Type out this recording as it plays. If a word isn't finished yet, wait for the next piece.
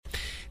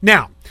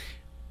Now,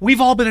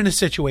 we've all been in a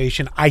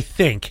situation, I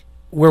think,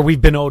 where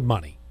we've been owed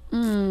money.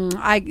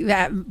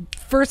 That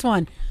first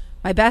one,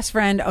 my best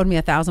friend owed me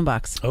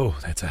 $1,000. Oh,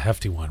 that's a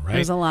hefty one, right? It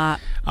was a lot.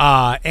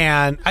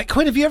 And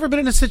Quinn, have you ever been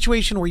in a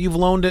situation where you've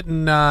loaned it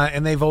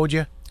and they've owed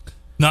you?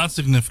 Not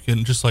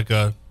significant, just like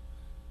hey,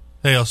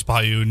 I'll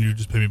spot you and you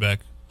just pay me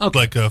back. Okay.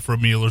 Like for a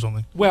meal or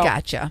something. Well,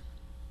 Gotcha.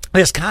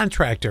 this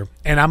contractor,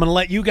 and I'm going to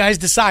let you guys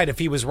decide if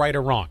he was right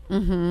or wrong.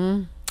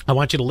 Mm-hmm. I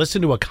want you to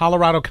listen to a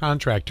Colorado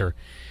contractor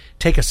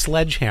take a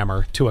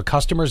sledgehammer to a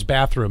customer's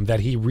bathroom that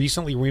he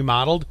recently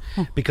remodeled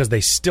because they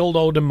still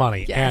owed him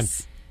money.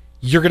 Yes.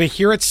 And you're going to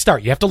hear it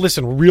start. You have to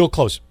listen real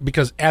close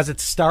because as it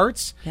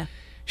starts,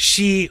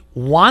 she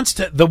wants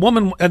to, the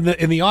woman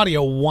in the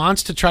audio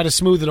wants to try to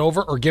smooth it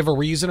over or give a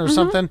reason or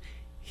something.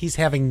 He's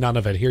having none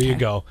of it. Here you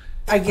go.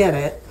 I get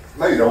it.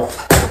 No, you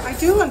don't. I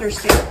do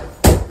understand.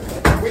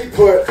 We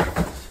put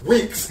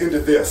weeks into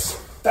this,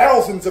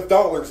 thousands of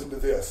dollars into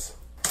this.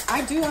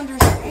 I do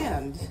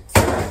understand.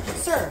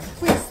 Sir,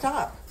 please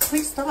stop.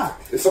 Please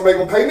stop. Is somebody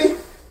gonna pay me?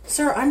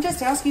 Sir, I'm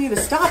just asking you to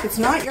stop. It's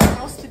not your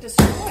house to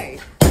destroy.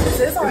 This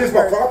is It is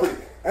my property.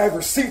 I have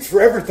receipts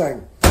for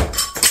everything.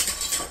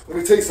 Let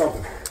me tell you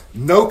something.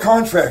 No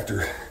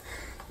contractor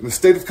in the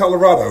state of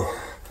Colorado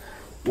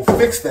will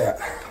fix that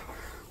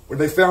when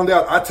they found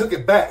out I took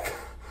it back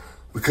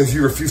because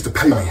you refused to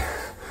pay me.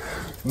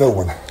 No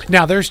one.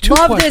 Now, there's two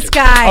Love questions. this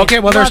guy. Okay,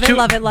 well, there's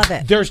Love it, two. love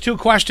it. There's two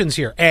questions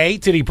here. A,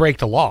 did he break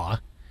the law?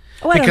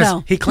 Oh, I don't Because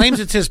know. he claims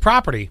it's his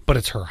property, but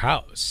it's her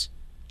house.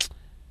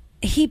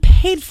 He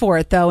paid for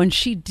it though, and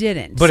she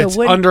didn't. But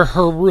So it's under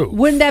her roof.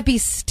 Wouldn't that be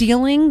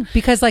stealing?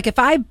 Because like if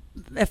I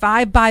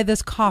buy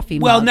this coffee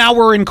Well, mug, now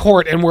we're in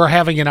court and we're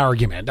having an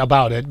argument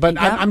about it. But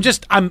Yeah.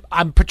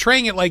 I'm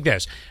portraying it like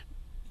this.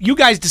 You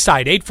guys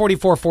decide.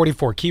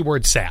 844-44,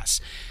 keyword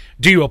sass.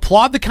 Do you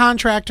applaud the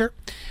contractor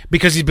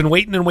because he's been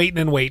waiting and waiting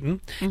and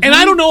waiting? And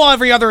I don't know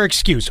every other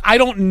excuse. I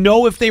don't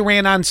know if they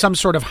ran on some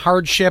sort of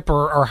hardship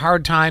or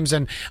hard times,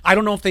 and I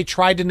don't know if they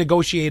tried to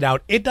negotiate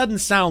out. It doesn't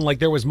sound like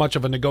there was much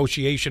of a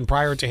negotiation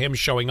prior to him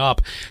showing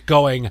up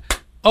going,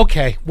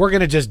 okay, we're going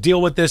to just deal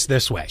with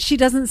this way. she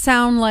doesn't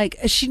sound like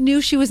she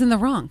knew she was in the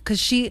wrong.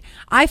 Because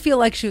I feel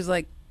like she was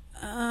like,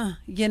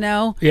 you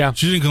know. Yeah.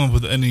 She didn't come up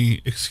with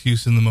any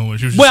excuse in the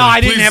moment. She was just Well,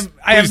 like,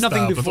 I have please nothing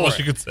stop. before. That's all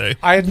she could say.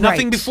 I had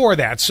nothing Right. before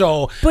that.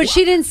 So, But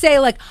she didn't say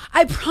like,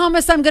 I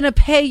promise I'm going to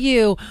pay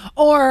you,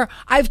 or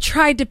I've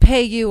tried to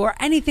pay you, or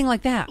anything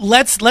like that.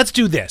 let's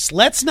do this.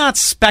 Let's not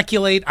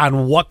speculate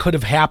on what could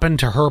have happened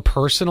to her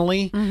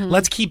personally.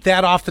 Let's keep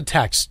that off the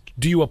text.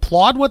 Do you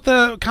applaud what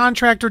the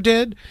contractor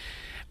did?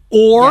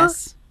 Or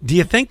Yes. do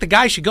you think the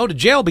guy should go to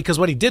jail because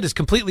what he did is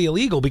completely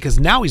illegal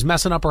because now he's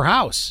messing up her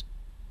house?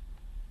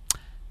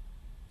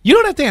 You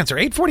don't have to answer.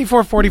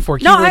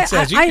 844-44 No, keyword I-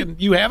 says. I-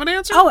 You have an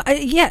answer? Oh,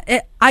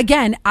 yeah.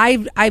 Again,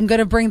 I'm going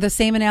to bring the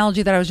same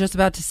analogy that I was just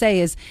about to say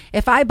is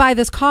if I buy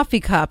this coffee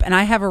cup and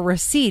I have a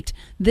receipt,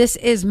 this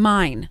is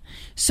mine.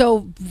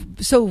 So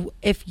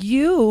if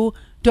you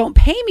don't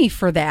pay me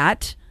for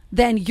that,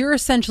 then you're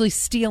essentially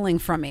stealing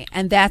from me,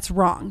 and that's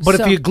wrong. But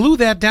So- if you glue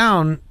that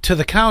down to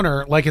the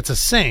counter like it's a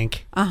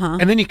sink,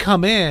 and then you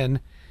come in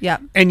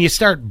Yep. and you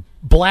start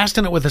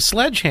blasting it with a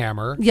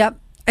sledgehammer, Yep.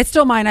 It's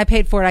still mine. I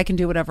paid for it. I can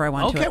do whatever I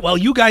want to okay, it. well,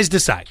 you guys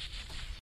decide.